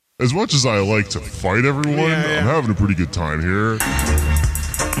As much as I like to fight everyone, I'm having a pretty good time here.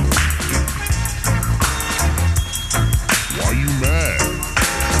 Why you mad?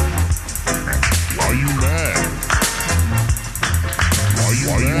 Why you mad? Why you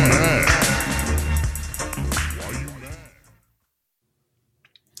mad? Why you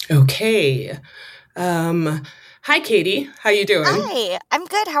mad? Okay. Hi, Katie. How you doing? Hi, I'm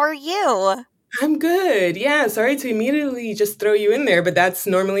good. How are you? I'm good. Yeah, sorry to immediately just throw you in there, but that's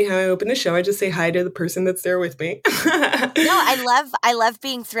normally how I open the show. I just say hi to the person that's there with me. No, I love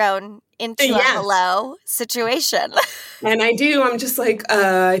being thrown into a hello situation. And I do. I'm just like,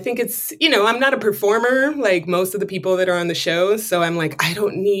 I think it's, I'm not a performer like most of the people that are on the show. So I'm like, I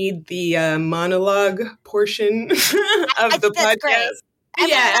don't need the monologue portion of the podcast.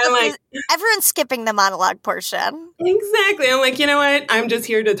 Great. Everyone's skipping the monologue portion. Exactly. I'm like, you know what? I'm just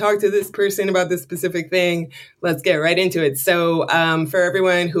here to talk to this person about this specific thing. Let's get right into it. So for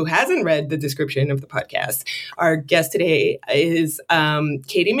everyone who hasn't read the description of the podcast, our guest today is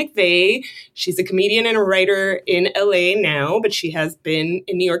Katie McVeigh. She's a comedian and a writer in LA now, but she has been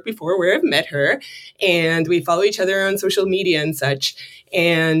in New York before where I've met her. And we follow each other on social media and such.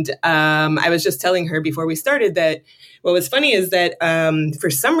 And I was just telling her before we started that what was funny is that for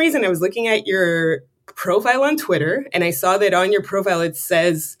some reason I was looking at your profile on Twitter and I saw that on your profile it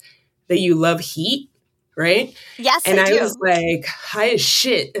says that you love Heat, right? Yes, and I do. Was like, high as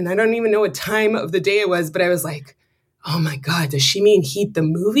shit. And I don't even know what time of the day it was, but I was like, oh my God, does she mean Heat the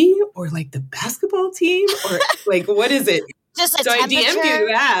movie or like the basketball team? Or like, what is it? Just a so temperature? I DM'd you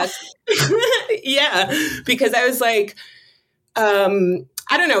to ask. Yeah, because I was like,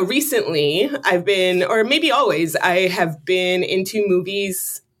 I don't know, recently I've been, or maybe always, I have been into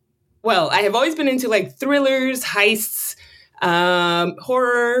movies. Well, I have always been into like thrillers, heists,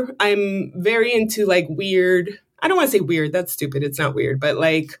 horror. I'm very into like weird. I don't want to say weird. That's stupid. It's not weird. But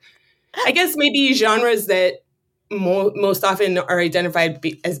like, I guess maybe genres that most often are identified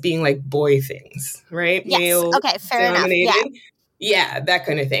as being like boy things, right? Yes. Male okay, fair dominated. enough. Yeah, that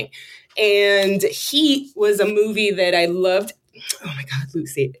kind of thing. And Heat was a movie that I loved. Oh my God,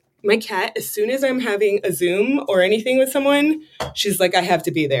 Lucy. My cat, as soon as I'm having a Zoom or anything with someone, she's like, I have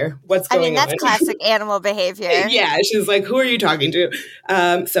to be there. What's going on? That's classic animal behavior. Yeah, she's like, who are you talking to?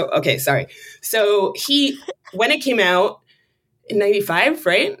 Okay, sorry. So when it came out in 95,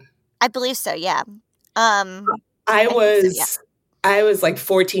 right? I believe so, yeah. I was like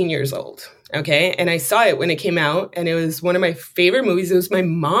 14 years old. Okay. And I saw it when it came out and it was one of my favorite movies. It was my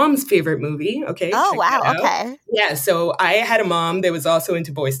mom's favorite movie. Okay. Oh, wow. Okay. Yeah. So I had a mom that was also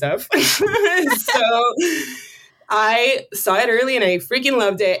into boy stuff. So I saw it early and I freaking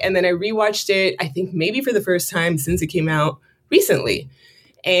loved it. And then I rewatched it, I think maybe for the first time since it came out recently.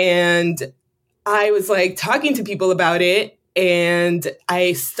 And I was like talking to people about it and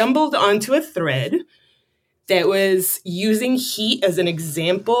I stumbled onto a thread that was using Heat as an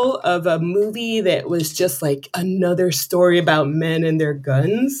example of a movie that was just like another story about men and their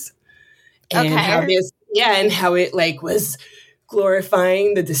guns. And how how it like was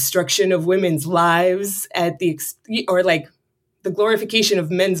glorifying the destruction of women's lives or like the glorification of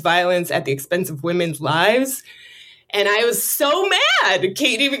men's violence at the expense of women's lives. And I was so mad,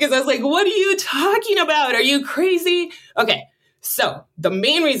 Katie, because I was like, what are you talking about? Are you crazy? Okay. So the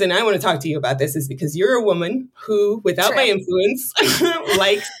main reason I want to talk to you about this is because you're a woman who, without my influence,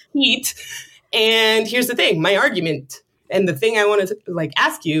 likes Heat. And here's the thing, my argument, and the thing I want to like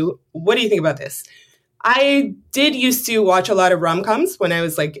ask you, what do you think about this? I did used to watch a lot of rom-coms when I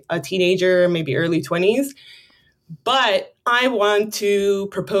was like a teenager, maybe early 20s. But I want to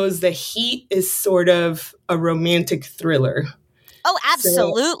propose that Heat is sort of a romantic thriller. Oh,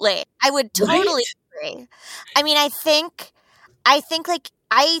 absolutely. So, I would totally agree. I mean, I think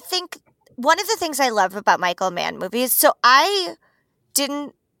one of the things I love about Michael Mann movies, so I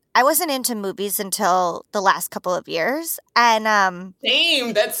wasn't into movies until the last couple of years. And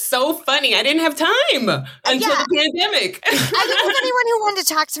same. That's so funny. I didn't have time until the pandemic. I didn't have anyone who wanted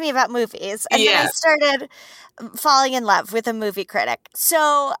to talk to me about movies. And then I started falling in love with a movie critic.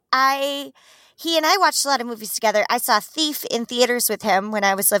 So he and I watched a lot of movies together. I saw Thief in theaters with him when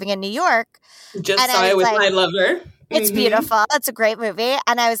I was living in New York. Just saw it with my lover. It's beautiful. It's a great movie.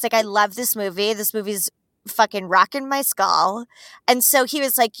 And I was like, I love this movie. This movie's fucking rocking my skull. And so he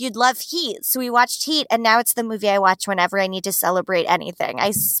was like, you'd love Heat. So we watched Heat, and now it's the movie I watch whenever I need to celebrate anything.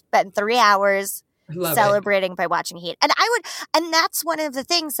 I spent 3 hours celebrating by watching Heat. And that's one of the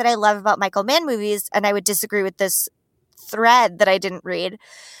things that I love about Michael Mann movies, and I would disagree with this thread that I didn't read,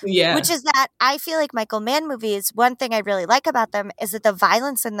 which is that I feel like Michael Mann movies, one thing I really like about them is that the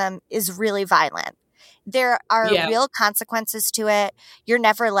violence in them is really violent. There are real consequences to it. You're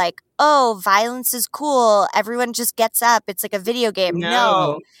never like, oh, violence is cool. Everyone just gets up. It's like a video game.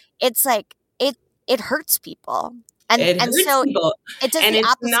 No. It's like it hurts people. And so people. It does the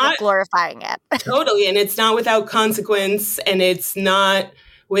opposite of glorifying it. Totally. And it's not without consequence, and it's not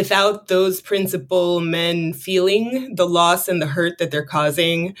without those principal men feeling the loss and the hurt that they're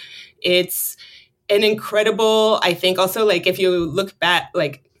causing. It's an incredible, I think also, like, if you look back,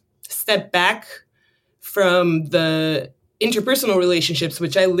 like step back from the interpersonal relationships,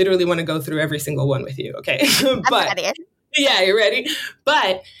 which I literally want to go through every single one with you. Okay. I'm ready. Yeah, you're ready.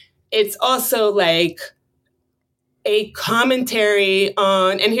 But it's also like a commentary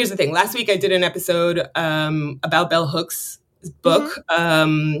on, and here's the thing. Last week I did an episode about Bell Hooks' book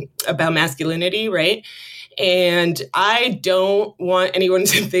about masculinity, right? And I don't want anyone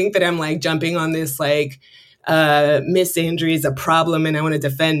to think that I'm like jumping on this like Miss Andry is a problem and I want to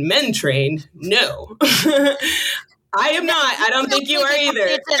defend men trained. No. I am not. I don't think you are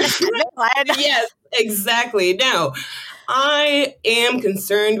either. Yes, exactly. No. I am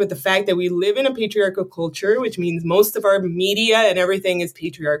concerned with the fact that we live in a patriarchal culture, which means most of our media and everything is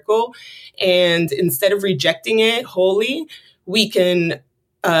patriarchal. And instead of rejecting it wholly, we can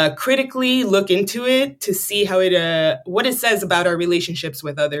critically look into it to see how what it says about our relationships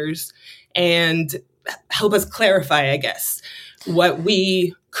with others and help us clarify, I guess, what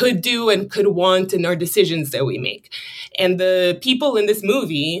we could do and could want in our decisions that we make. And the people in this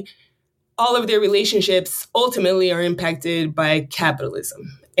movie, all of their relationships ultimately are impacted by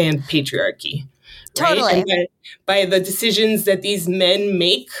capitalism and patriarchy. Totally. Right? And by the decisions that these men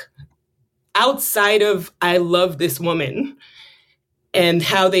make outside of, I love this woman, and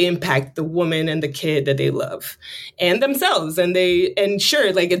how they impact the woman and the kid that they love and themselves. And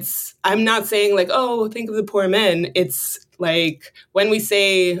sure, like I'm not saying like, oh, think of the poor men. It's like when we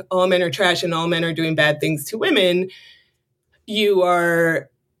say all men are trash and all men are doing bad things to women, you're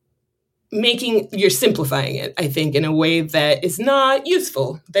simplifying it, I think, in a way that is not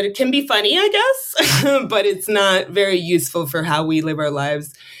useful. That it can be funny, I guess, but it's not very useful for how we live our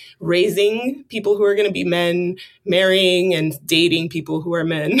lives, raising people who are going to be men, marrying and dating people who are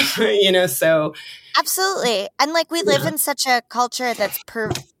men, so. Absolutely. And like we live in such a culture that's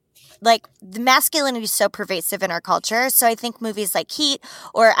like the masculinity is so pervasive in our culture. So I think movies like Heat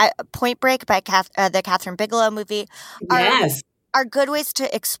or Point Break by the Catherine Bigelow movie are good ways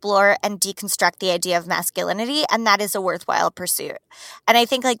to explore and deconstruct the idea of masculinity. And that is a worthwhile pursuit. And I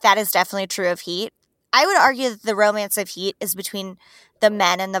think like that is definitely true of Heat. I would argue that the romance of Heat is between the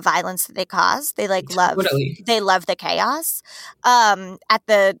men and the violence that they cause. They they love the chaos at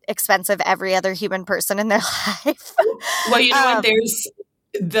the expense of every other human person in their life. Well, you know what? There's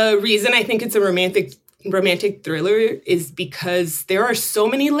the reason I think it's a romantic thriller is because there are so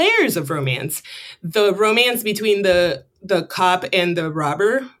many layers of romance. The romance between the cop and the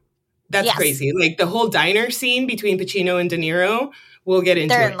robber, that's crazy. Like the whole diner scene between Pacino and De Niro, we'll get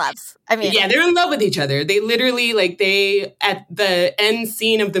into it. They're in love. I mean, yeah, they're in love with each other. They literally at the end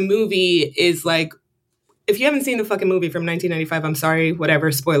scene of the movie is like, if you haven't seen the fucking movie from 1995, I'm sorry,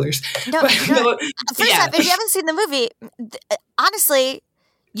 whatever, spoilers. No, first off, if you haven't seen the movie, honestly,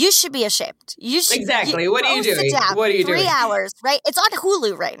 you should be ashamed. You should exactly. What are you doing? Sit down. What are you doing? 3 hours, right? It's on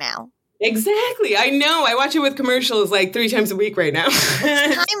Hulu right now. Exactly. I know. I watch it with commercials like 3 times a week right now.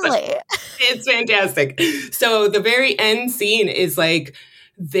 It's timely. It's fantastic. So the very end scene is like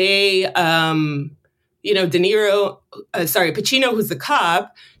they, Pacino, who's the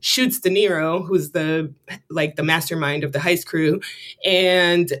cop, shoots De Niro, who's the mastermind of the heist crew.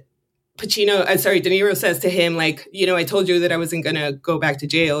 And De Niro says to him, like, I told you that I wasn't going to go back to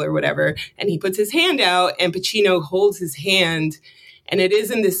jail or whatever. And he puts his hand out and Pacino holds his hand. And it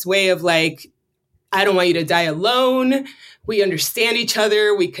is in this way of like, I don't want you to die alone. We understand each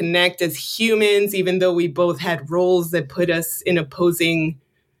other. We connect as humans, even though we both had roles that put us in opposing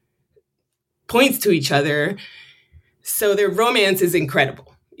points to each other. So their romance is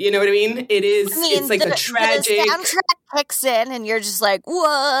incredible. You know what I mean? It is. It's like a tragic. The soundtrack kicks in, and you're just like,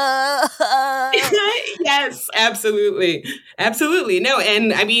 whoa. Yes, absolutely, absolutely. No,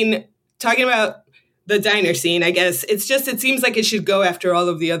 and I mean, talking about the diner scene, I guess it seems like it should go after all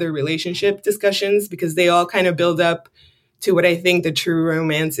of the other relationship discussions because they all kind of build up to what I think the true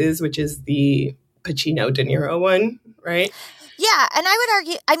romance is, which is the Pacino-De Niro one, right? Yeah, and I would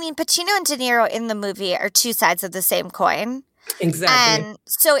argue, Pacino and De Niro in the movie are two sides of the same coin. Exactly. And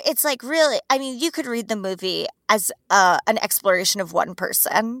so it's like really, I mean, you could read the movie as an exploration of one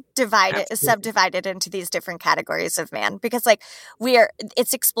person Absolutely. subdivided into these different categories of man, because like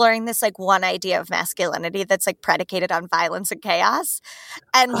it's exploring this like one idea of masculinity that's like predicated on violence and chaos,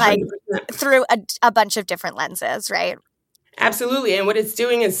 and like 100%. through a bunch of different lenses, right? Absolutely. And what it's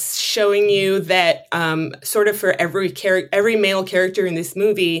doing is showing you that sort of for every male character in this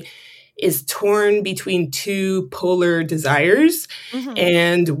movie is torn between two polar desires. Mm-hmm.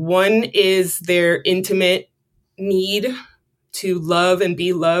 And one is their intimate need to love and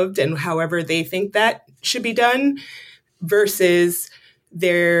be loved, and however they think that should be done, versus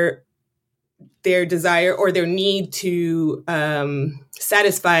their desire or their need to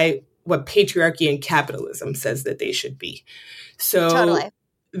satisfy what patriarchy and capitalism says that they should be. So Totally.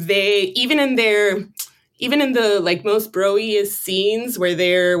 they even in the like most bro-iest scenes where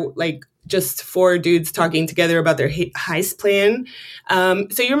they're like just four dudes talking together about their heist plan.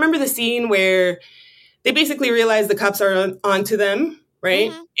 So you remember the scene where they basically realize the cops are onto them, right?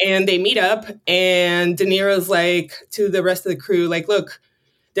 Mm-hmm. And they meet up, and De Niro's like to the rest of the crew, like, look,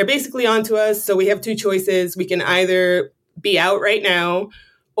 they're basically onto us. So we have two choices. We can either be out right now,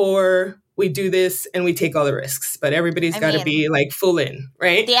 or we do this and we take all the risks. But everybody's got to be like full in,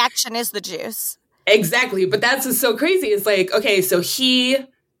 right? The action is the juice. Exactly. But that's what's so crazy. It's like, okay, so he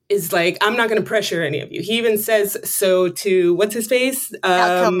is like, I'm not going to pressure any of you. He even says so to, what's his face?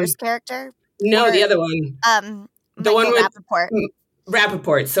 Val Kilmer's character? No, Or, the other one. The Michael one with Rappaport.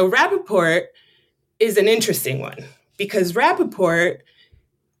 Rappaport. So Rappaport is an interesting one, because Rappaport,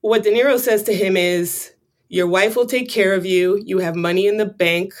 what De Niro says to him is, your wife will take care of you. You have money in the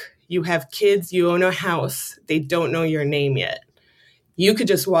bank. You have kids. You own a house. They don't know your name yet. You could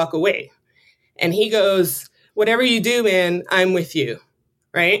just walk away. And he goes, whatever you do, man, I'm with you.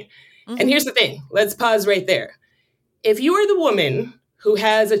 Right? Mm-hmm. And here's the thing. Let's pause right there. If you are the woman who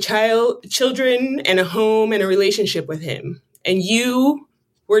has children and a home and a relationship with him, and you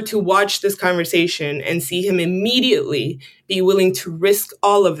were to watch this conversation and see him immediately be willing to risk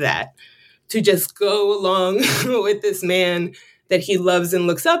all of that to just go along with this man that he loves and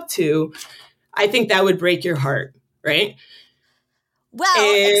looks up to, I think that would break your heart, right? Well,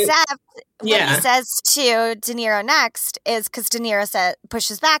 except what he says to De Niro next is, because De Niro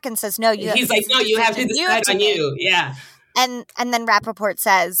pushes back and says, no, you he's like, no, you have to decide on you. Yeah. And then Rappaport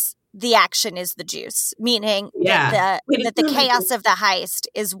says, the action is the juice, meaning that the chaos of the heist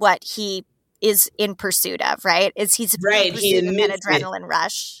is what he is in pursuit of, right? He's in pursuit of an adrenaline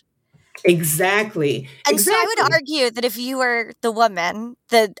rush. Exactly. And so I would argue that if you were the woman,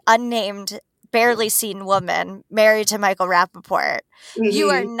 the unnamed, barely seen woman married to Michael Rappaport, mm-hmm. you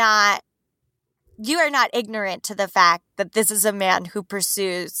are not ignorant to the fact that this is a man who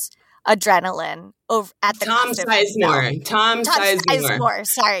pursues adrenaline over at the Tom Sizemore. Tom Sizemore.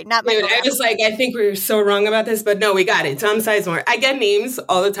 Sorry, not Michael. Dude, I was like, I think we're so wrong about this, but no, we got it. Tom Sizemore. I get names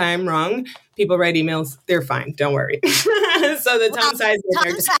all the time wrong. People write emails. They're fine. Don't worry. So the Tom Sizemore.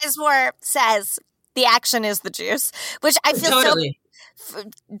 Tom Sizemore says the action is the juice, which I feel totally.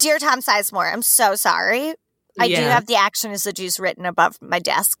 Dear Tom Sizemore, I'm so sorry. I do have the action is the juice written above my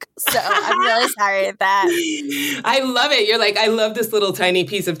desk. So I'm really sorry that. I love it. You're like, I love this little tiny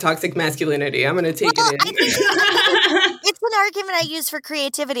piece of toxic masculinity. I'm going to take it in. It's an argument I use for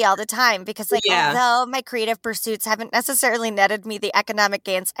creativity all the time, because although my creative pursuits haven't necessarily netted me the economic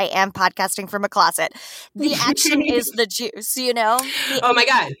gains, I am podcasting from a closet. The action is the juice, you know? Oh my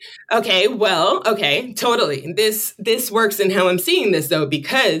God. Okay. Well, okay. Totally. This works in how I'm seeing this though,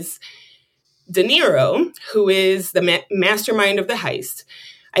 because De Niro, who is the mastermind of the heist,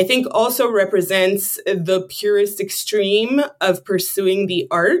 I think also represents the purest extreme of pursuing the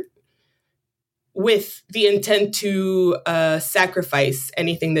art with the intent to sacrifice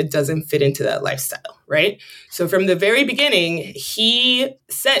anything that doesn't fit into that lifestyle, right? So from the very beginning, he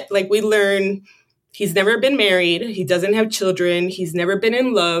said, like we learn, he's never been married. He doesn't have children. He's never been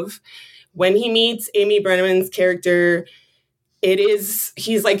in love. When he meets Amy Brenneman's character,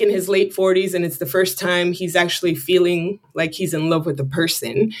 he's like in his late 40s, and it's the first time he's actually feeling like he's in love with the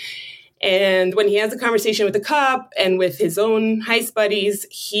person. And when he has a conversation with the cop and with his own heist buddies,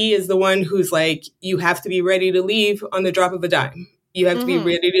 he is the one who's like, you have to be ready to leave on the drop of a dime. You have to be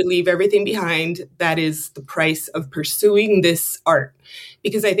ready to leave everything behind. That is the price of pursuing this art.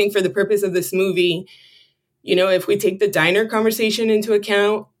 Because I think for the purpose of this movie, you know, if we take the diner conversation into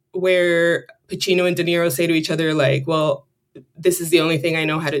account, where Pacino and De Niro say to each other, like, well, this is the only thing I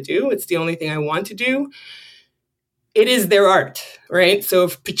know how to do. It's the only thing I want to do. It is their art, right? So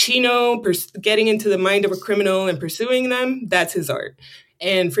if Pacino getting into the mind of a criminal and pursuing them, that's his art.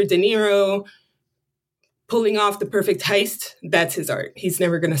 And for De Niro, pulling off the perfect heist, that's his art. He's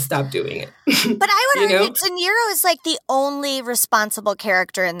never going to stop doing it. But I would You know? argue De Niro is like the only responsible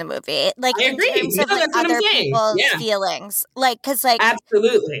character in the movie. Like I in agree. terms No, of like that's what I'm other saying. people's Yeah. feelings. Like, because like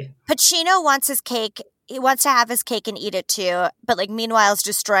Absolutely. Pacino wants his cake. He wants to have his cake and eat it too. But like meanwhile, is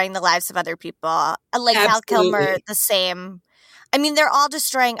destroying the lives of other people. Like Val Kilmer, Absolutely. the same. I mean, they're all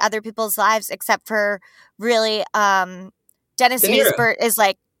destroying other people's lives except for really Dennis De Niro. Haysbert is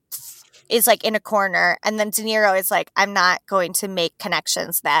like in a corner, and then De Niro is like, I'm not going to make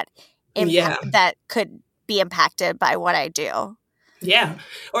connections that Yeah. that could be impacted by what I do. Yeah.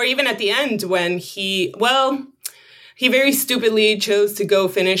 Or even at the end when he very stupidly chose to go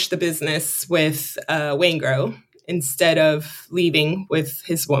finish the business with Waingro instead of leaving with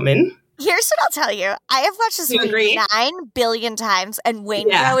his woman. Here's what I'll tell you. I have watched this You movie agree? 9 billion times, and Waingro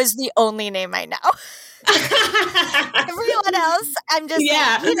Yeah. is the only name I know. Everyone else, I'm just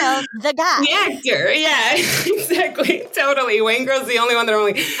Yeah. like, the guy. The actor, yeah, exactly, totally. Waynegro's the only one that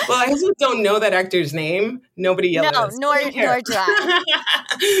only. Well, I just don't know that actor's name. Nobody yelled at No, us. nor We don't care. do I.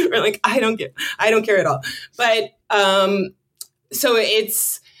 We're like, I don't care at all. But so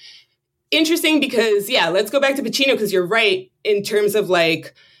it's interesting because let's go back to Pacino because you're right in terms of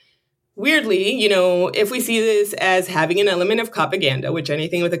like. Weirdly, if we see this as having an element of propaganda, which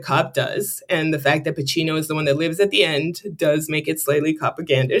anything with a cop does, and the fact that Pacino is the one that lives at the end does make it slightly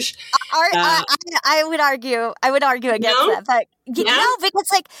propagandish. I would argue against No? that, but Yeah? no, because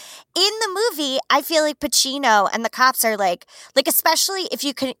like in the movie, I feel like Pacino and the cops are like especially if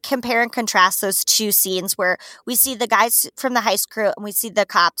you can compare and contrast those two scenes where we see the guys from the heist crew and we see the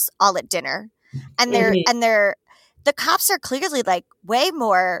cops all at dinner, and the cops are clearly like way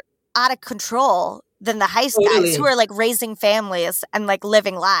more out of control than the heist guys who are like raising families and like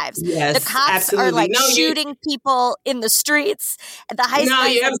living lives. Yes, the cops absolutely. are like shooting people in the streets, and the heist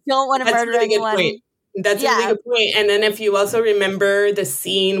guys don't want to murder anyone. Point. That's a really good point. And then if you also remember the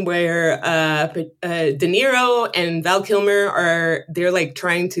scene where De Niro and Val Kilmer they're like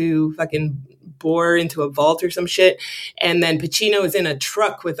trying to fucking bore into a vault or some shit, and then Pacino is in a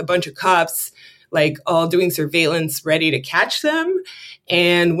truck with a bunch of cops like all doing surveillance ready to catch them.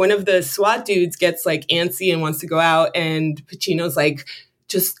 And one of the SWAT dudes gets like antsy and wants to go out, and Pacino's like,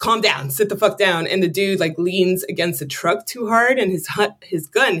 just calm down, sit the fuck down. And the dude like leans against the truck too hard and his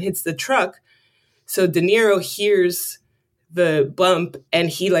gun hits the truck. So De Niro hears the bump and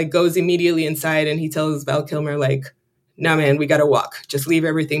he like goes immediately inside and he tells Val Kilmer like, no, man, we got to walk. Just leave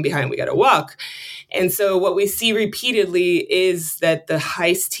everything behind. We got to walk. And so what we see repeatedly is that the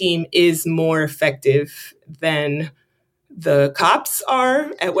heist team is more effective than the cops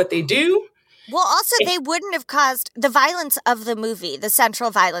are at what they do. Well, also, they wouldn't have caused the violence of the movie, the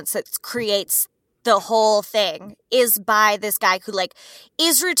central violence that creates the whole thing is by this guy who like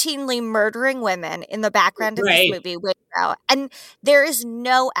is routinely murdering women in the background of this movie. And there is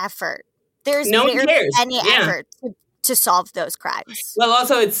no effort. There's barely any effort to solve those crimes. Well,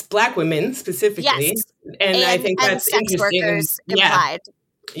 also it's Black women specifically. Yes. And I think that's sex interesting. Workers implied.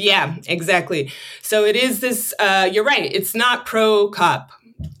 Yeah, exactly. So it is this, you're right. It's not pro-cop.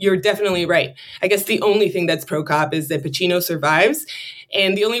 You're definitely right. I guess the only thing that's pro-cop is that Pacino survives.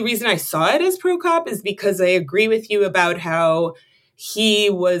 And the only reason I saw it as pro-cop is because I agree with you about how he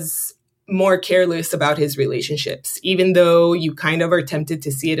was more careless about his relationships, even though you kind of are tempted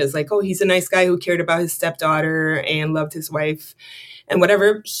to see it as like, oh, he's a nice guy who cared about his stepdaughter and loved his wife and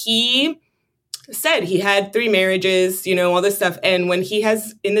whatever. He said he had 3 marriages, all this stuff. And when he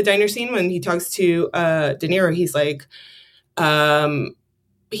has in the diner scene, when he talks to De Niro, he's like,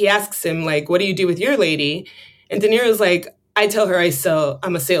 he asks him like, what do you do with your lady? And De Niro's like, I tell her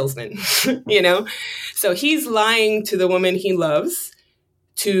I'm a salesman, So he's lying to the woman he loves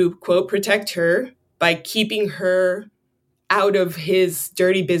to, quote, protect her by keeping her out of his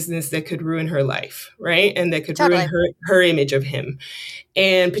dirty business that could ruin her life, right? And that could ruin her image of him.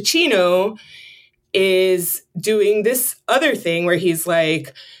 And Pacino is doing this other thing where he's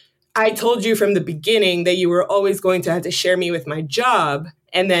like, I told you from the beginning that you were always going to have to share me with my job.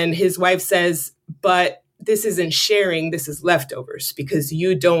 And then his wife says, but this isn't sharing, this is leftovers because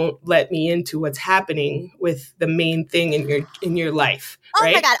you don't let me into what's happening with the main thing in your life. Oh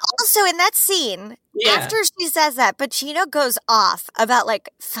right? my God. Also in that scene, after she says that, Pacino goes off about like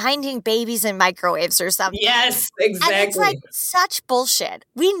finding babies in microwaves or something. Yes, exactly. And it's like such bullshit.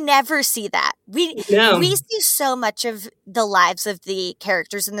 We never see that. We see so much of the lives of the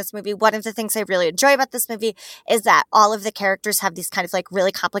characters in this movie. One of the things I really enjoy about this movie is that all of the characters have these kind of like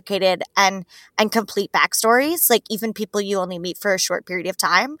really complicated and complete backstories, like even people you only meet for a short period of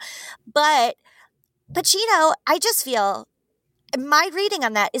time. But Pacino, I just feel my reading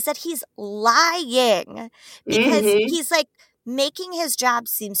on that is that he's lying because he's like making his job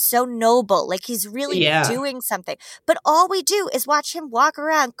seem so noble, like he's really doing something. But all we do is watch him walk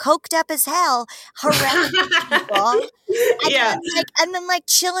around coked up as hell, harassing people, and then like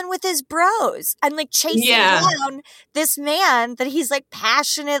chilling with his bros and like chasing down this man that he's like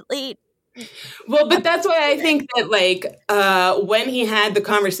passionately. Well, but that's why I think that like when he had the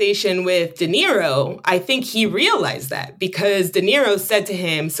conversation with De Niro, I think he realized that because De Niro said to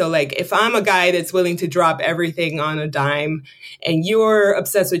him, so like if I'm a guy that's willing to drop everything on a dime and you're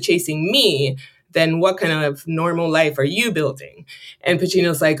obsessed with chasing me, then what kind of normal life are you building? And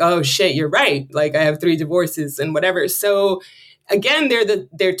Pacino's like, oh shit, you're right. Like I have 3 divorces and whatever. So again,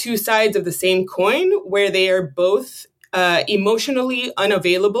 they're two sides of the same coin where they are both emotionally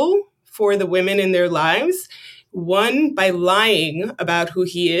unavailable for the women in their lives, one by lying about who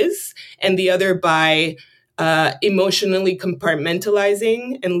he is, and the other by emotionally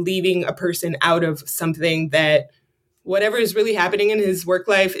compartmentalizing and leaving a person out of something that whatever is really happening in his work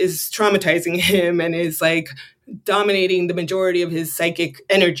life is traumatizing him and is like dominating the majority of his psychic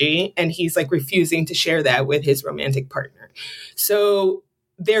energy. And he's like refusing to share that with his romantic partner. So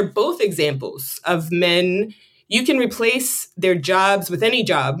they're both examples of men. You can replace their jobs with any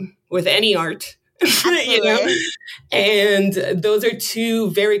job, with any art, you know? And those are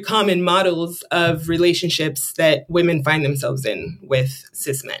 2 very common models of relationships that women find themselves in with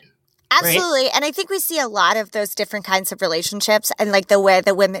cis men. Absolutely. Right? And I think we see a lot of those different kinds of relationships and like the way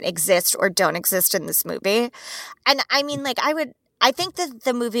the women exist or don't exist in this movie. And I mean, like I think that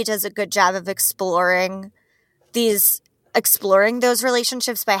the movie does a good job of exploring those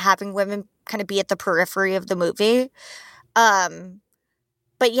relationships by having women kind of be at the periphery of the movie.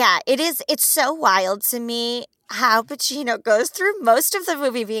 But yeah, it's so wild to me how Pacino goes through most of the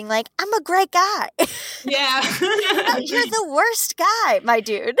movie being like, I'm a great guy. Yeah. You're the worst guy, my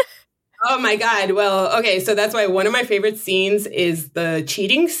dude. Oh my God. Well, okay. So that's why one of my favorite scenes is the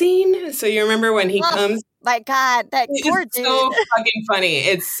cheating scene. So you remember when he comes. My God, that poor dude. It's so fucking funny.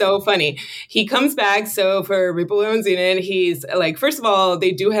 It's so funny. He comes back. So for Ripple and Zenon, he's like, first of all,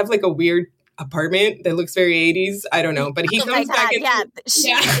 they do have like a weird apartment that looks very 80s. I don't know, but he comes back. It's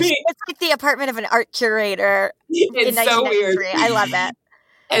like the apartment of an art curator. It's so weird. I love it.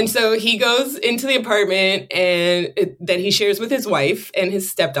 And so he goes into the apartment that he shares with his wife and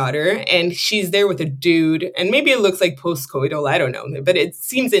his stepdaughter, and she's there with a dude, and maybe it looks like post-coital, I don't know, but it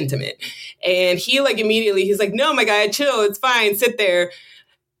seems intimate. And he like immediately, he's like, no, my guy, chill, it's fine, sit there.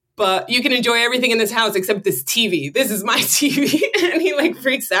 But you can enjoy everything in this house except this TV. This is my TV. And he like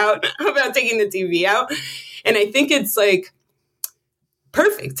freaks out about taking the TV out. And I think it's like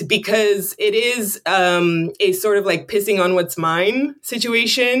perfect because it is a sort of like pissing on what's mine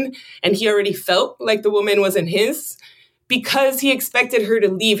situation. And he already felt like the woman wasn't his because he expected her to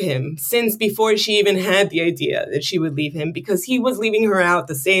leave him since before she even had the idea that she would leave him, because he was leaving her out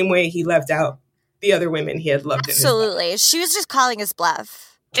the same way he left out the other women he had loved. Absolutely. She was just calling his bluff.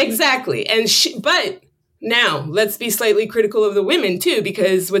 Exactly. But now let's be slightly critical of the women too,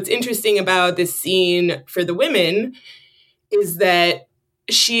 because what's interesting about this scene for the women is that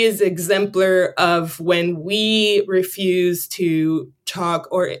she is exemplar of when we refuse to talk,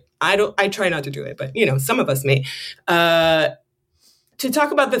 or I try not to do it, but some of us may, to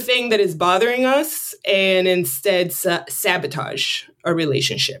talk about the thing that is bothering us and instead sabotage our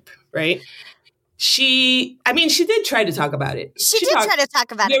relationship, right? She did try to talk about it. She did try to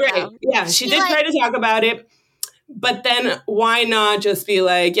talk about it. You're right. Yeah, she did try to talk about it. But then why not just be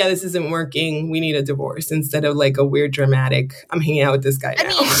like, yeah, this isn't working. We need a divorce, instead of like a weird dramatic, I'm hanging out with this guy now. I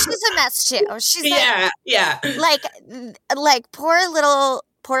mean, she's a mess too. She's yeah. Like poor little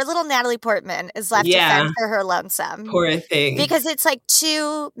Natalie Portman is left to fend for her lonesome. Poor thing. Because it's like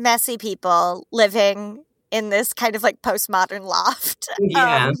 2 messy people living in this kind of like postmodern loft.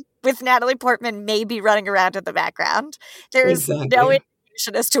 Yeah. With Natalie Portman maybe running around in the background. There is no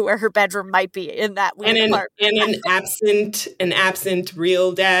indication as to where her bedroom might be in that weird apartment. And an absent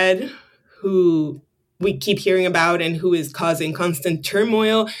real dad who we keep hearing about and who is causing constant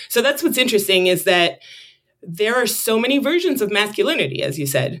turmoil. So that's what's interesting, is that there are so many versions of masculinity, as you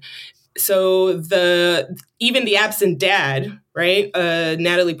said. So even the absent dad, right?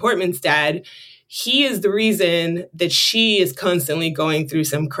 Natalie Portman's dad, he is the reason that she is constantly going through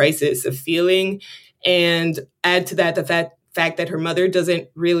some crisis of feeling. And add to that the fact that her mother doesn't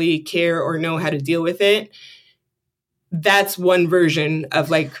really care or know how to deal with it. That's one version of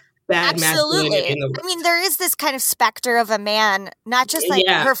like bad masculinity Absolutely. in the world. I mean, there is this kind of specter of a man, not just like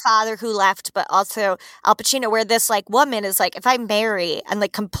Yeah. her father who left, but also Al Pacino, where this like woman is like, if I marry and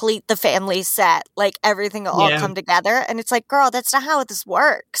like complete the family set, like everything will all Yeah. come together. And it's like, girl, that's not how this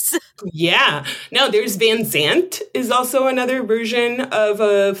works. Yeah. No, there's Van Zant is also another version of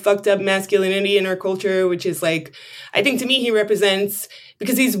a fucked up masculinity in our culture, which is like, I think to me, he represents,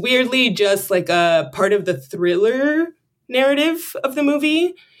 because he's weirdly just like a part of the thriller narrative of the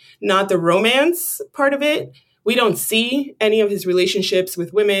movie, not the romance part of it. We don't see any of his relationships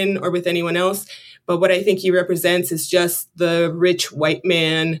with women or with anyone else. But what I think he represents is just the rich white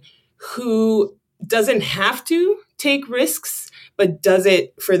man who doesn't have to take risks, but does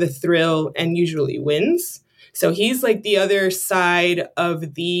it for the thrill and usually wins. So he's like the other side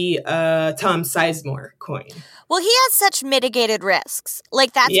of the Tom Sizemore coin. Well, he has such mitigated risks.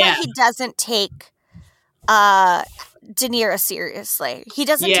 Like that's Yeah. why he doesn't take De Niro seriously. He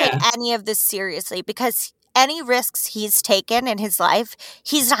doesn't Yeah. take any of this seriously because any risks he's taken in his life,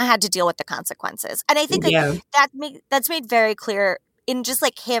 he's not had to deal with the consequences. And I think like, Yeah. that's made very clear in just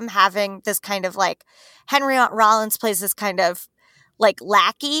like him having this kind of like Henry Rollins plays this kind of like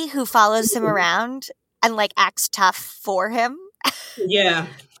lackey who follows him around and like acts tough for him. Yeah.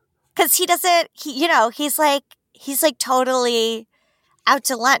 Because he doesn't, he's like totally out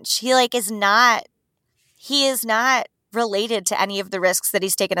to lunch. He is not related to any of the risks that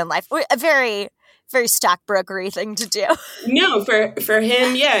he's taken in life. A very, very stockbrokery thing to do. No, for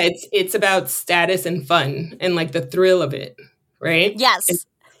him, yeah, it's about status and fun and like the thrill of it, right? Yes.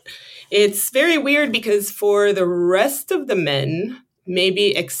 It's very weird because for the rest of the men,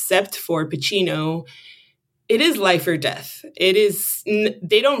 maybe except for Pacino, it is life or death. It is,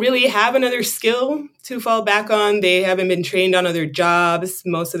 they don't really have another skill to fall back on. They haven't been trained on other jobs.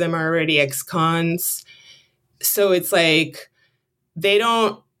 Most of them are already ex-cons. So it's like, they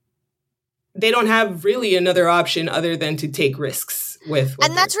don't have really another option other than to take risks with.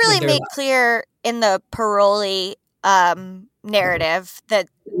 And that's really made clear in the parolee narrative that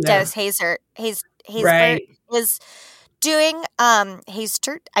Dennis Haysbert Right. is doing.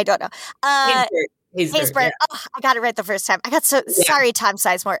 Haysbert? I don't know. Haysbert. Yeah. Oh, I got it right the first time. I got sorry, Tom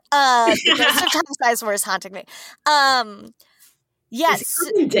Sizemore. The ghost of Tom Sizemore is haunting me. Yes.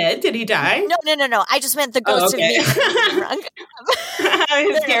 Is he dead? Did he die? No. I just meant the ghost of me. Wrong.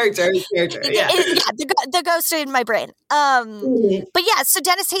 His character. Yeah. The ghost in my brain. But yeah, so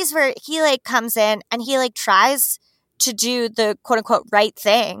Dennis Haysbert, he like comes in and he like tries to do the quote unquote right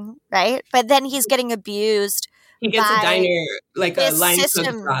thing, right? But then he's getting abused. He gets a diner, like a line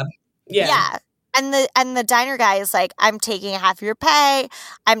system. cook job. Yeah. And the diner guy is like, I'm taking half your pay.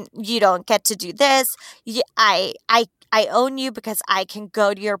 You don't get to do this. I own you because I can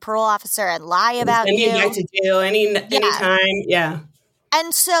go to your parole officer and lie about Send you. back to jail anytime. Yeah.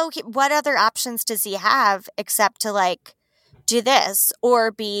 And so what other options does he have except to like do this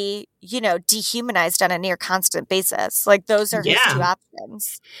or be, dehumanized on a near constant basis? Like those are his two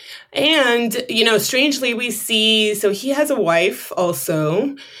options. And, strangely we see, so he has a wife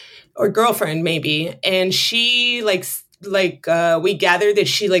also, or girlfriend maybe, and she we gather that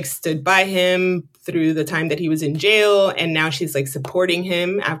she stood by him through the time that he was in jail, and now she's supporting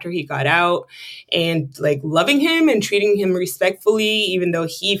him after he got out and loving him and treating him respectfully, even though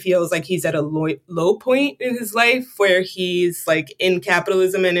he feels like he's at a low point in his life where he's in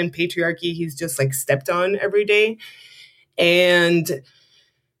capitalism and in patriarchy, he's just stepped on every day. And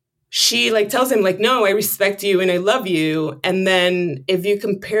she tells him no, I respect you and I love you. And then if you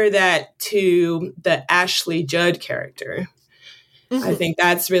compare that to the Ashley Judd character, I think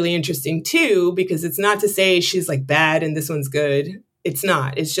that's really interesting too, because it's not to say she's bad and this one's good. It's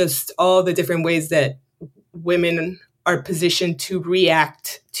not. It's just all the different ways that women are positioned to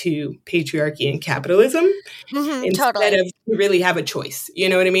react to patriarchy and capitalism instead of really have a choice. You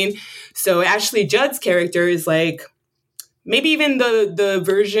know what I mean? So Ashley Judd's character is maybe even the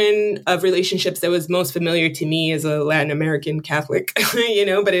version of relationships that was most familiar to me as a Latin American Catholic, but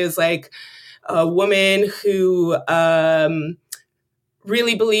it was a woman who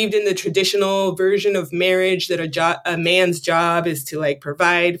really believed in the traditional version of marriage, that a man's job is to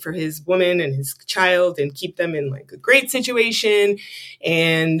provide for his woman and his child and keep them in a great situation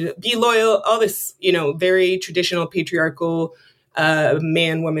and be loyal, all this, very traditional patriarchal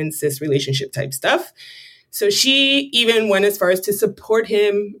man-woman cis relationship type stuff. So she even went as far as to support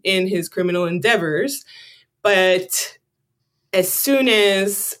him in his criminal endeavors. But as soon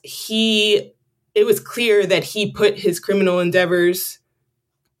as it was clear that he put his criminal endeavors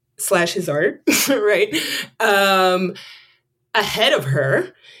 / his art, right, ahead of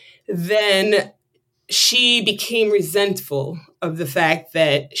her, then she became resentful of the fact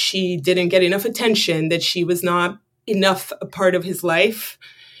that she didn't get enough attention, that she was not enough a part of his life,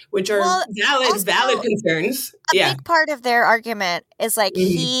 which are valid concerns. A big part of their argument is like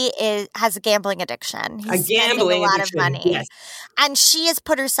he has a gambling addiction. He's spending a lot of money. Yes. And she has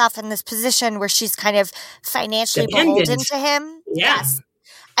put herself in this position where she's kind of financially beholden to him. Yeah. Yes.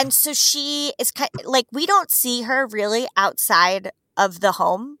 And so she is like, we don't see her really outside of the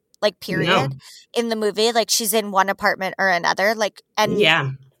home, like, period, in the movie. Like, she's in one apartment or another. Like, and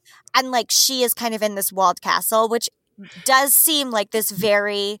like, she is kind of in this walled castle, which does seem like this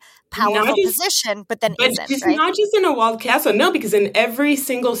very powerful position, but isn't. She's right? not just in a walled castle. No, because in every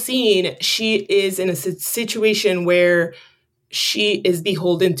single scene, she is in a situation where she is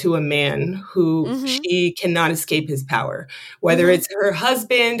beholden to a man who she cannot escape his power, whether it's her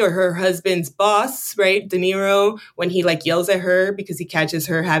husband or her husband's boss, right? De Niro, when he like yells at her because he catches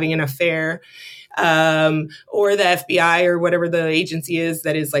her having an affair, or the FBI or whatever the agency is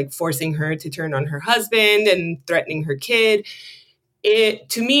that is like forcing her to turn on her husband and threatening her kid.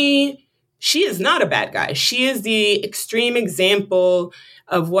 To me, she is not a bad guy. She is the extreme example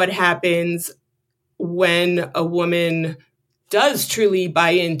of what happens when a woman does truly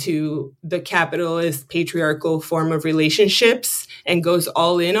buy into the capitalist patriarchal form of relationships and goes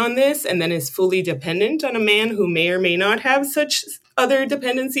all in on this, and then is fully dependent on a man who may or may not have such other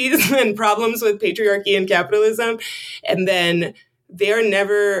dependencies and problems with patriarchy and capitalism. And then they're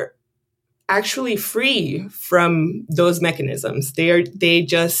never actually free from those mechanisms. They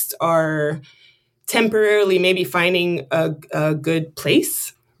just are temporarily maybe finding a good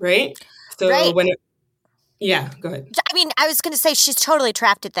place, right? So yeah, go ahead. I mean, I was going to say she's totally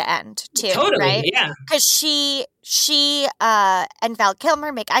trapped at the end, too. Totally, right? Yeah. Because she and Val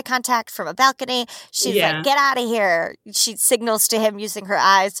Kilmer make eye contact from a balcony. She's like, get out of here. She signals to him using her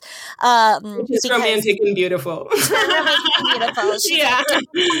eyes. Which is romantic and beautiful. Beautiful. She's like,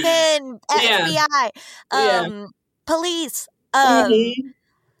 FBI, police.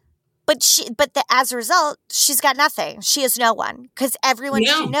 But as a result, she's got nothing. She has no one, because everyone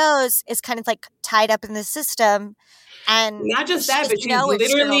she knows is kind of like tied up in the system. And not just that, but she's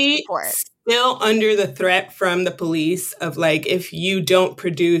literally still under the threat from the police of like, if you don't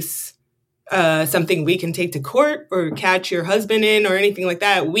produce something we can take to court or catch your husband in or anything like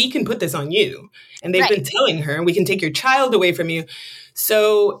that, we can put this on you. And they've been telling her, we can take your child away from you.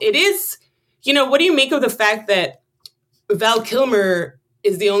 So it is, what do you make of the fact that Val Kilmer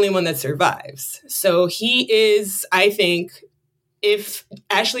is the only one that survives? So he is, I think, if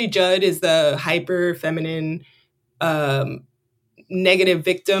Ashley Judd is the hyper feminine, negative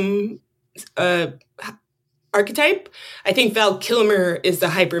victim archetype, I think Val Kilmer is the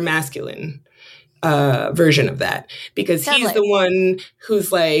hyper masculine version of that, because he's the one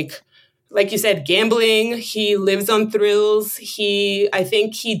who's like you said, gambling. He lives on thrills. I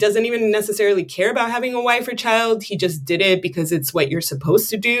think he doesn't even necessarily care about having a wife or child. He just did it because it's what you're supposed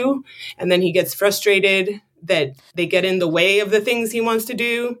to do. And then he gets frustrated that they get in the way of the things he wants to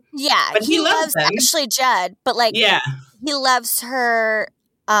do. Yeah. But he loves them. Ashley Judd, but he loves her.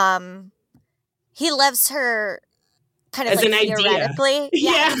 He loves her kind of as like an theoretically. Idea.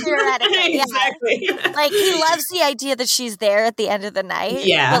 Yeah. Theoretically. Exactly. Like, he loves the idea that she's there at the end of the night.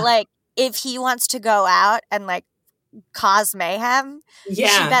 Yeah. But like, if he wants to go out and like cause mayhem, she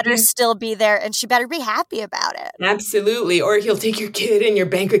better still be there, and she better be happy about it. Absolutely. Or he'll take your kid and your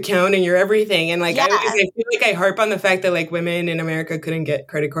bank account and your everything. And like, I feel like I harp on the fact that like women in America couldn't get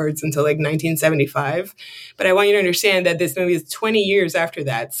credit cards until like 1975. But I want you to understand that this movie is 20 years after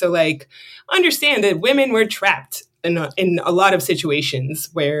that. So like, understand that women were trapped in a lot of situations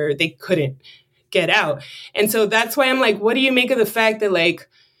where they couldn't get out. And so that's why I'm like, what do you make of the fact that like,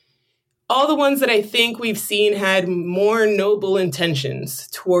 all the ones that I think we've seen had more noble intentions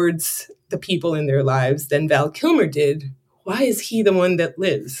towards the people in their lives than Val Kilmer did? Why is he the one that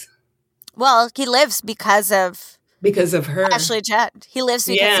lives? Well, he lives because of her. Ashley Judd. He lives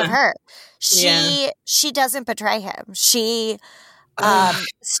because of her. She doesn't betray him. She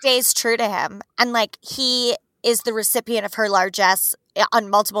stays true to him. And like, he is the recipient of her largesse on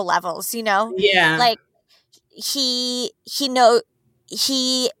multiple levels, Yeah. Like, he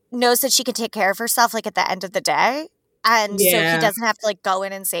knows that she can take care of herself, like, at the end of the day. And so he doesn't have to, like, go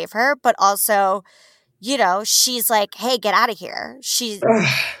in and save her. But also, she's like, hey, get out of here.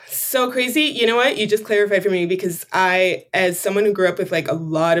 So crazy. You know what? You just clarified for me, because I, as someone who grew up with, like, a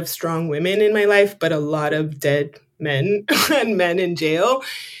lot of strong women in my life, but a lot of dead men and men in jail,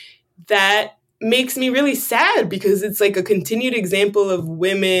 that makes me really sad, because it's, like, a continued example of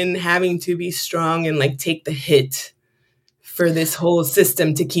women having to be strong and, like, take the hit for this whole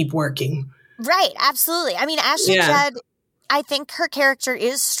system to keep working. Right, absolutely. I mean, Ashley Judd, I think her character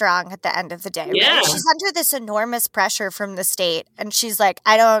is strong at the end of the day, right? She's under this enormous pressure from the state, and she's like,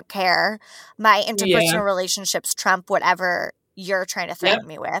 I don't care. My interpersonal relationships trump whatever you're trying to threaten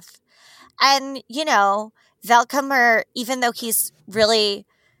me with. And, you know, Val Kilmer, even though he's really,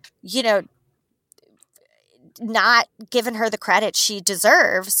 you know, not given her the credit she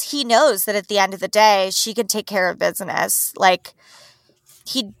deserves, he knows that at the end of the day, she can take care of business. Like,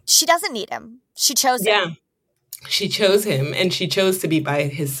 she doesn't need him. She chose him. She chose him, and she chose to be by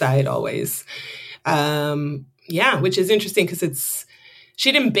his side always. Which is interesting because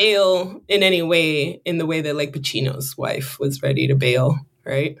she didn't bail in any way in the way that like Pacino's wife was ready to bail,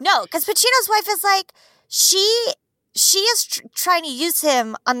 right? No, because Pacino's wife is like, she is trying to use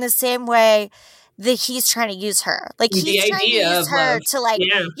him on the same way that he's trying to use her. Like, he's trying to use her to like,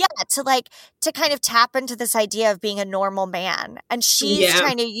 to kind of tap into this idea of being a normal man. And she's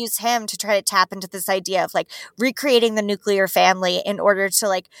trying to use him to try to tap into this idea of like recreating the nuclear family in order to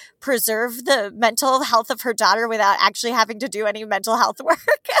like preserve the mental health of her daughter without actually having to do any mental health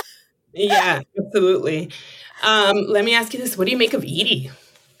work. Yeah, absolutely. Let me ask you this. What do you make of Edie?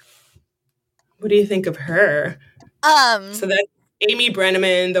 What do you think of her? So that's Amy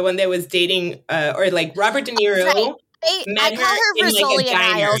Brenneman, the one that was dating, or like Robert De Niro. Right. I call her Rizzoli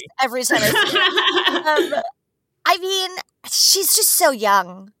Niles every time I see her. I mean, she's just so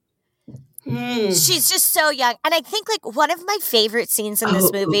young. She's just so young. And I think like one of my favorite scenes in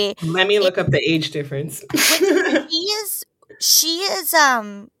this movie. Let me look up the age difference. She is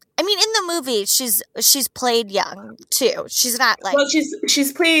I mean, in the movie, she's played young too. She's not like, well,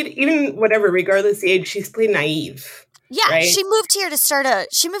 she's played, even whatever, regardless the age, she's played naive. Yeah, right? She moved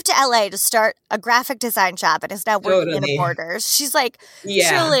to LA to start a graphic design job and is now working in a Borders. She's like,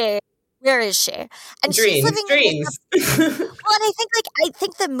 truly, where is she? And she's living dreams. Well, and I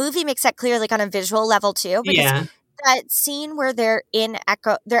think the movie makes that clear, like on a visual level too, because that scene where they're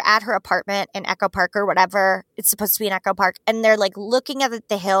at her apartment in Echo Park or whatever, it's supposed to be in Echo Park, and they're like looking at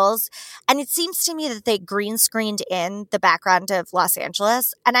the hills, and it seems to me that they green screened in the background of Los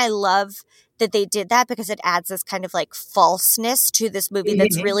Angeles, and I love that they did that because it adds this kind of like falseness to this movie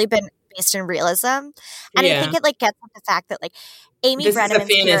that's really been based in realism. And I think it like gets at the fact that like Amy Brenneman's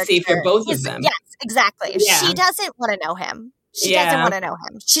is a fantasy for both of them. Yes, exactly. Yeah. She doesn't want to know him. She doesn't want to know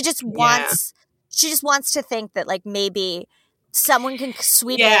him. She just wants to think that like maybe someone can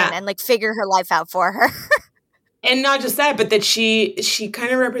sweep in and like figure her life out for her. And not just that, but that she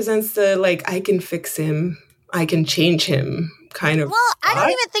kind of represents the like, I can fix him, I can change him kind of. Well, I don't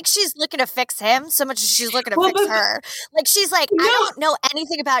even think she's looking to fix him so much as she's looking to fix her. Like, she's like, I don't know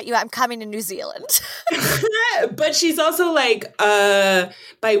anything about you. I'm coming to New Zealand. But she's also like,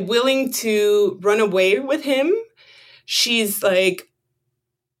 by willing to run away with him, she's like,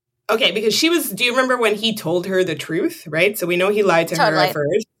 okay, because do you remember when he told her the truth, right? So we know he lied to her at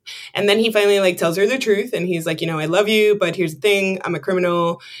first. And then he finally like tells her the truth, and he's like, I love you, but here's the thing, I'm a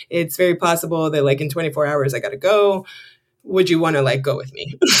criminal. It's very possible that like in 24 hours I gotta go. Would you want to like go with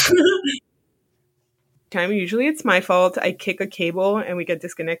me? Usually it's my fault. I kick a cable and we get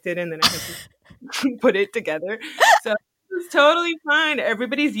disconnected, and then I have to put it together. So it's totally fine.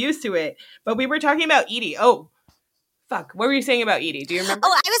 Everybody's used to it. But we were talking about Edie. Oh, fuck. What were you saying about Edie? Do you remember?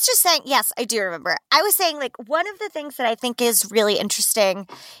 Oh, I was just saying, yes, I do remember. I was saying like one of the things that I think is really interesting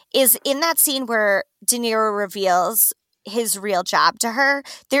is in that scene where De Niro reveals his real job to her,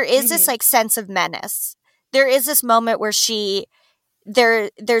 there is this like sense of menace. There is this moment where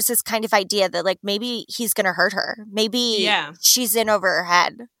there's this kind of idea that like maybe he's going to hurt her. Maybe she's in over her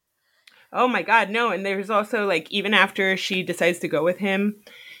head. Oh my God, no. And there's also like, even after she decides to go with him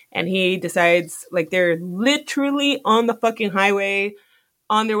and he decides like they're literally on the fucking highway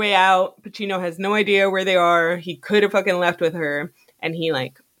on their way out. Pacino has no idea where they are. He could have fucking left with her, and he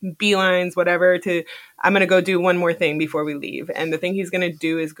like beelines whatever to, I'm going to go do one more thing before we leave. And the thing he's going to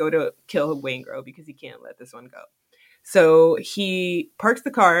do is go to kill Waingro because he can't let this one go. So he parks the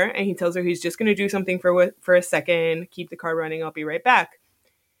car and he tells her he's just going to do something for a second, keep the car running. I'll be right back.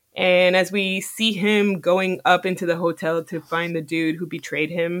 And as we see him going up into the hotel to find the dude who betrayed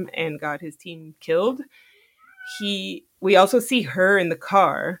him and got his team killed, we also see her in the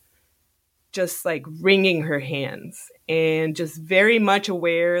car just like wringing her hands and just very much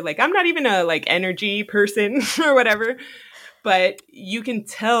aware. Like, I'm not even a like energy person or whatever, but you can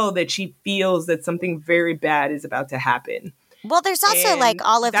tell that she feels that something very bad is about to happen. Well, there's also like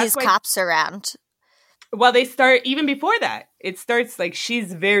all of these cops around. Well, they start even before that. It starts like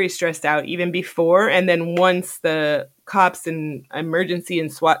she's very stressed out even before. And then once the cops and emergency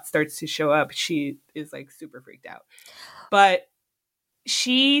and SWAT starts to show up, she is like super freaked out. But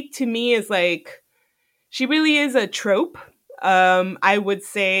she to me is like, she really is a trope. I would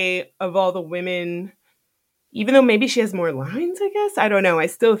say of all the women, even though maybe she has more lines, I guess, I don't know. I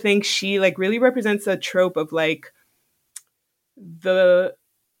still think she like really represents a trope of like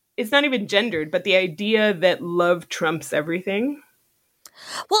it's not even gendered, but the idea that love trumps everything.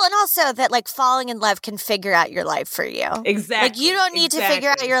 Well, and also that like falling in love can figure out your life for you. Exactly. Like you don't need to figure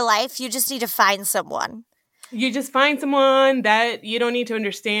out your life. You just need to find someone. You just find someone that you don't need to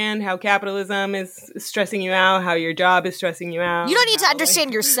understand how capitalism is stressing you out, how your job is stressing you out. You don't need to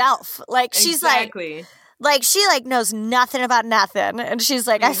understand yourself. Like she's like she like knows nothing about nothing. And she's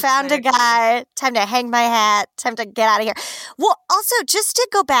like, I found a guy. Time to hang my hat. Time to get out of here. Well, also just to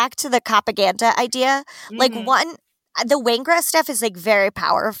go back to the propaganda idea, like the Waingro stuff is like very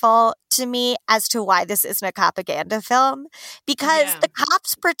powerful to me as to why this isn't a propaganda film, because the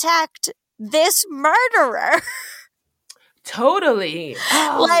cops protect this murderer. Totally.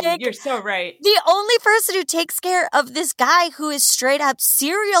 Oh, like, you're so right. The only person who takes care of this guy who is straight up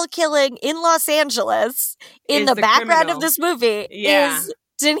serial killing in Los Angeles in the background of this movie is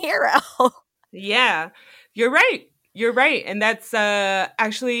De Niro. Yeah, you're right. You're right. And that's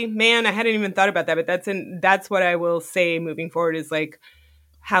actually, man, I hadn't even thought about that, but that's what I will say moving forward is like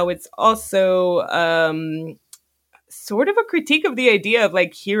how it's also sort of a critique of the idea of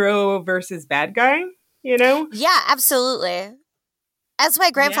like hero versus bad guy, you know? Yeah, absolutely. As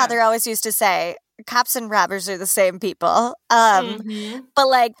my grandfather always used to say, cops and robbers are the same people. But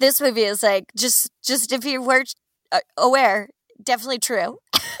like this movie is like, just if you weren't aware, definitely true.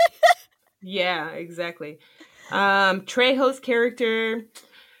 Yeah, exactly. Trejo's character,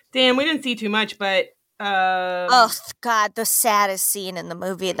 damn, we didn't see too much, but oh God, the saddest scene in the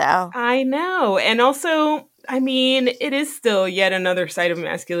movie though. I know. And also, I mean, it is still yet another side of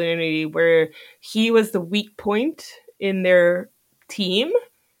masculinity where he was the weak point in their team,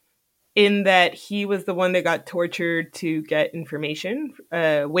 in that he was the one that got tortured to get information.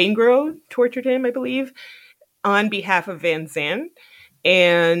 Waingro tortured him, I believe, on behalf of Van Zandt.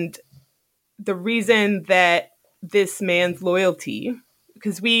 And the reason that this man's loyalty,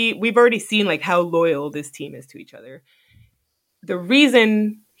 because we've already seen like how loyal this team is to each other. The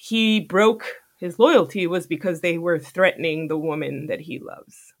reason he broke his loyalty was because they were threatening the woman that he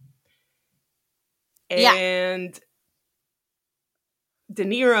loves. And De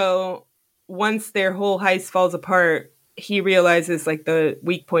Niro, once their whole heist falls apart, he realizes like the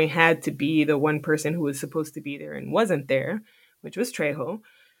weak point had to be the one person who was supposed to be there and wasn't there, which was Trejo.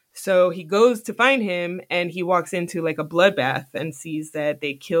 So he goes to find him and he walks into like a bloodbath and sees that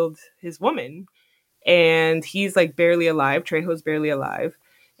they killed his woman. And he's like barely alive. Trejo's barely alive.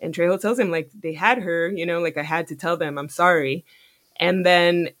 And Trejo tells him like they had her, you know, like I had to tell them I'm sorry. And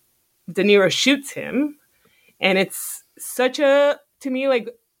then De Niro shoots him. And it's such a, to me, like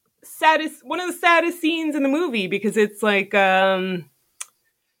one of the saddest scenes in the movie, because it's like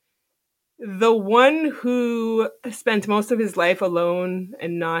the one who spent most of his life alone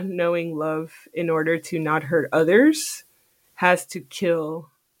and not knowing love in order to not hurt others has to kill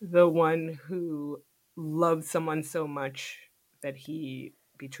the one who loved someone so much that he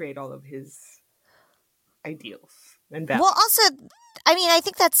betrayed all of his ideals and values. Well, also, I mean, I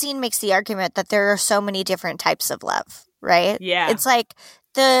think that scene makes the argument that there are so many different types of love, right? Yeah. It's like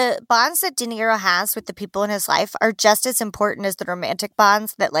the bonds that De Niro has with the people in his life are just as important as the romantic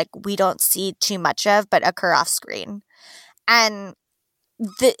bonds that like we don't see too much of but occur off screen. And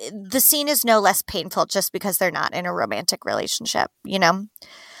the scene is no less painful just because they're not in a romantic relationship, you know?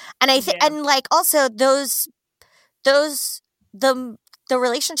 And I think and like also the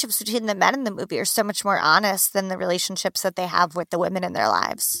relationships between the men in the movie are so much more honest than the relationships that they have with the women in their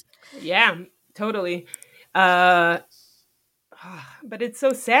lives. Yeah, totally. But it's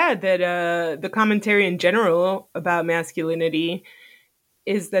so sad that the commentary in general about masculinity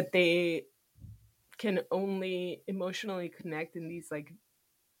is that they can only emotionally connect in these like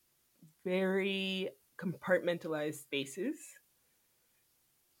very compartmentalized spaces.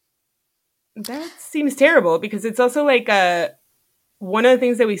 That seems terrible because it's also like one of the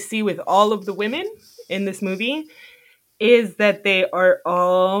things that we see with all of the women in this movie is that they're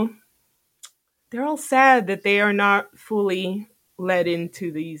all sad that they are not fully let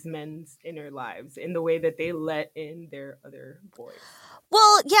into these men's inner lives in the way that they let in their other boys.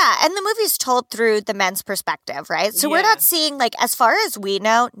 Well, yeah, and the movie's told through the men's perspective, right? So we're not seeing, like, as far as we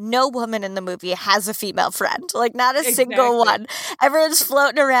know, no woman in the movie has a female friend. Like, not a single one. Everyone's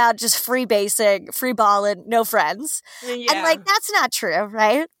floating around just free basing, free balling, no friends. Yeah. And, like, that's not true,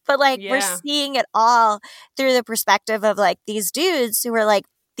 right? But, like, we're seeing it all through the perspective of, like, these dudes who are, like,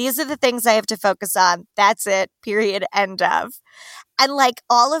 these are the things I have to focus on. That's it. Period. End of. And like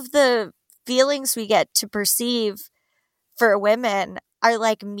all of the feelings we get to perceive for women are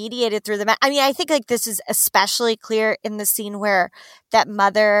like mediated through the men. I mean, I think like this is especially clear in the scene where that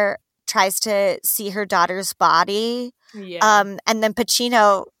mother tries to see her daughter's body. Yeah. And then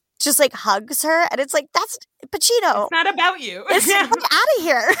Pacino just like hugs her, and it's like, that's Pacino. It's not about you. It's out of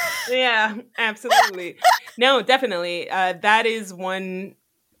here. Yeah, absolutely. No, definitely. That is one,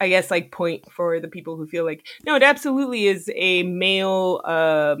 I guess, like point for the people who feel like, no, it absolutely is a male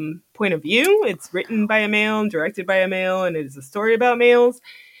point of view. It's written by a male and directed by a male, and it is a story about males,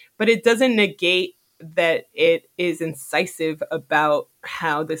 but it doesn't negate that it is incisive about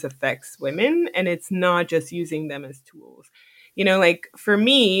how this affects women, and it's not just using them as tools. You know, like for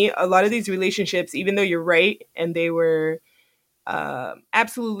me, a lot of these relationships, even though you're right, and they were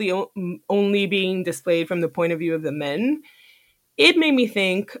absolutely only being displayed from the point of view of the men, it made me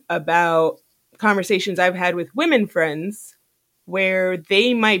think about conversations I've had with women friends where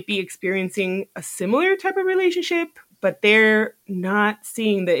they might be experiencing a similar type of relationship, but they're not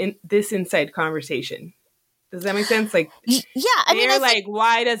seeing this inside conversation. Does that make sense? Like, yeah, I mean, they're like,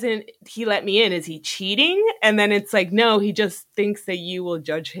 why doesn't he let me in? Is he cheating? And then it's like, no, he just thinks that you will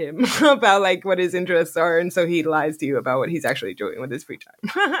judge him about like what his interests are, and so he lies to you about what he's actually doing with his free time.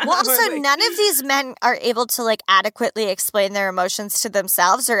 Well, also, like, none of these men are able to like adequately explain their emotions to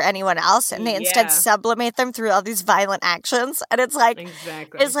themselves or anyone else, and they instead sublimate them through all these violent actions. And it's like,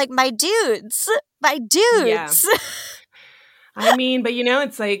 it's like my dudes. Yeah. I mean, but you know,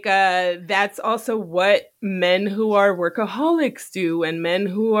 it's like that's also what men who are workaholics do, and men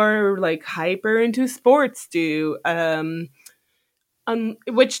who are like hyper into sports do.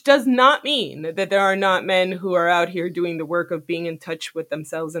 Which does not mean that there are not men who are out here doing the work of being in touch with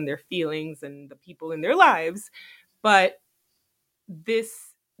themselves and their feelings and the people in their lives. But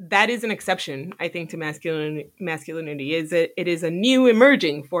that is an exception, I think, to masculinity. It is a new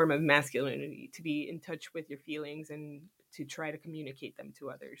emerging form of masculinity to be in touch with your feelings and to try to communicate them to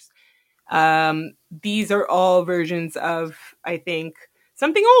others. These are all versions of, I think,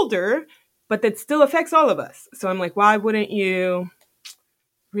 something older, but that still affects all of us. So I'm like, why wouldn't you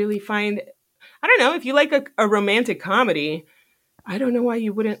really find, I don't know, if you like a romantic comedy, I don't know why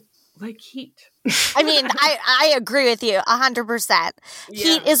you wouldn't like Heat. I mean, I agree with you 100%.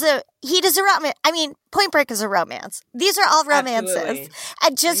 Yeah. Heat is a romance. I mean, Point Break is a romance. These are all romances. Absolutely.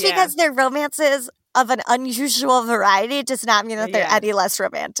 And just because they're romances of an unusual variety does not mean that they're any less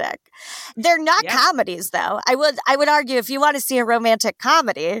romantic. They're not comedies, though. I would argue if you want to see a romantic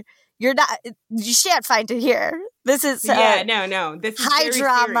comedy, you shan't find it here. This is no. This is high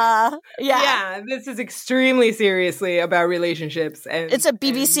drama. Yeah, this is extremely seriously about relationships, and it's a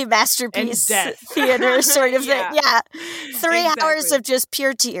BBC masterpiece theater sort of thing. Yeah, 3 hours of just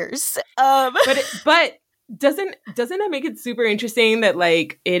pure tears. But doesn't that make it super interesting that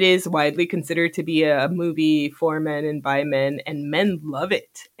like it is widely considered to be a movie for men and by men, and men love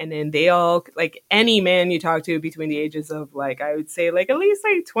it, and then they all, like, any man you talk to between the ages of like, I would say like at least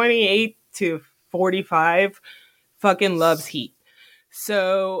like 28 to 45 fucking loves Heat.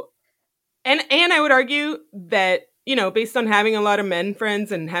 So and I would argue that, you know, based on having a lot of men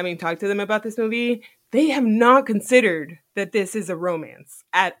friends and having talked to them about this movie, they have not considered that this is a romance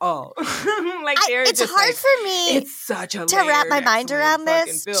at all. Like, it's just hard like, for me it's such a to wrap my mind around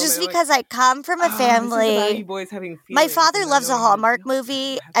this, just because I come from a family. My father loves a Hallmark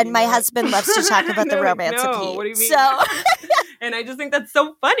movie, and my husband loves to talk about the romance of Heat. What do you mean? So, and I just think that's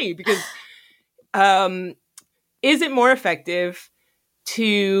so funny because, is it more effective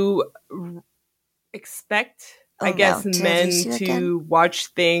to expect, men to watch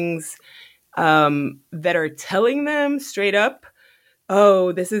things that are telling them straight up,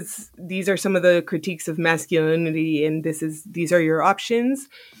 oh, these are some of the critiques of masculinity, and these are your options?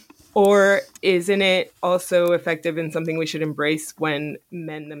 Or isn't it also effective in something we should embrace when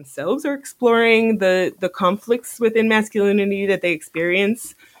men themselves are exploring the conflicts within masculinity that they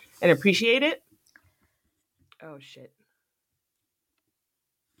experience and appreciate it? Oh, shit.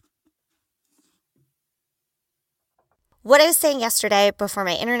 What I was saying yesterday before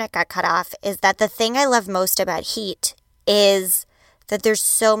my internet got cut off is that the thing I love most about Heat is that there's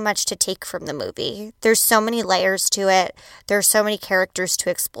so much to take from the movie. There's so many layers to it. There's so many characters to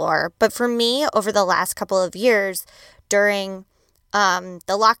explore. But for me, over the last couple of years, during the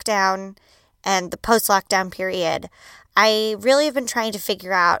lockdown and the post-lockdown period, I really have been trying to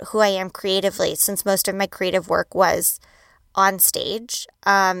figure out who I am creatively, since most of my creative work was on stage.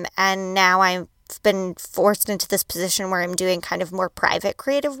 And now I've been forced into this position where I'm doing kind of more private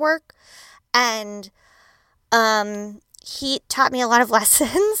creative work. And He taught me a lot of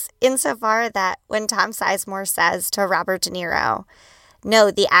lessons insofar that when Tom Sizemore says to Robert De Niro,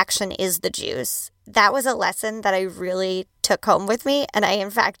 no, the action is the juice, that was a lesson that I really took home with me. And I,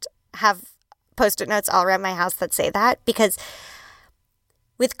 in fact, have Post-it notes all around my house that say that, because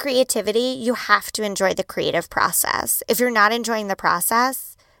with creativity, you have to enjoy the creative process. If you're not enjoying the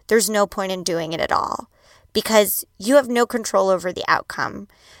process, there's no point in doing it at all, because you have no control over the outcome.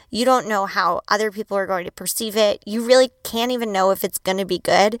 You don't know how other people are going to perceive it. You really can't even know if it's going to be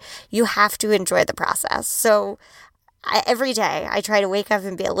good. You have to enjoy the process. So every day I try to wake up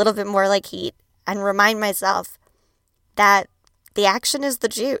and be a little bit more like Heat and remind myself that the action is the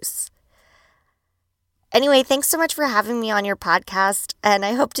juice. Anyway, thanks so much for having me on your podcast, and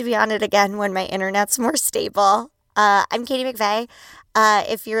I hope to be on it again when my internet's more stable. I'm Katie McVeigh.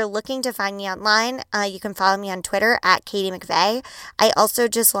 If you're looking to find me online, you can follow me on Twitter at Katie McVeigh. I also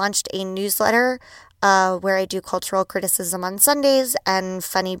just launched a newsletter where I do cultural criticism on Sundays and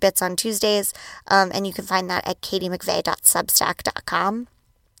funny bits on Tuesdays, and you can find that at katiemcveigh.substack.com.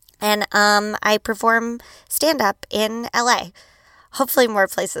 And I perform stand-up in LA. Hopefully more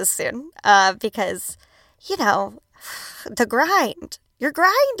places soon, because, you know, the grind. You're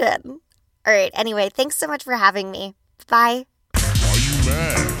grinding. All right, anyway, thanks so much for having me. Bye. Are you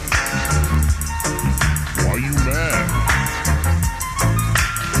mad?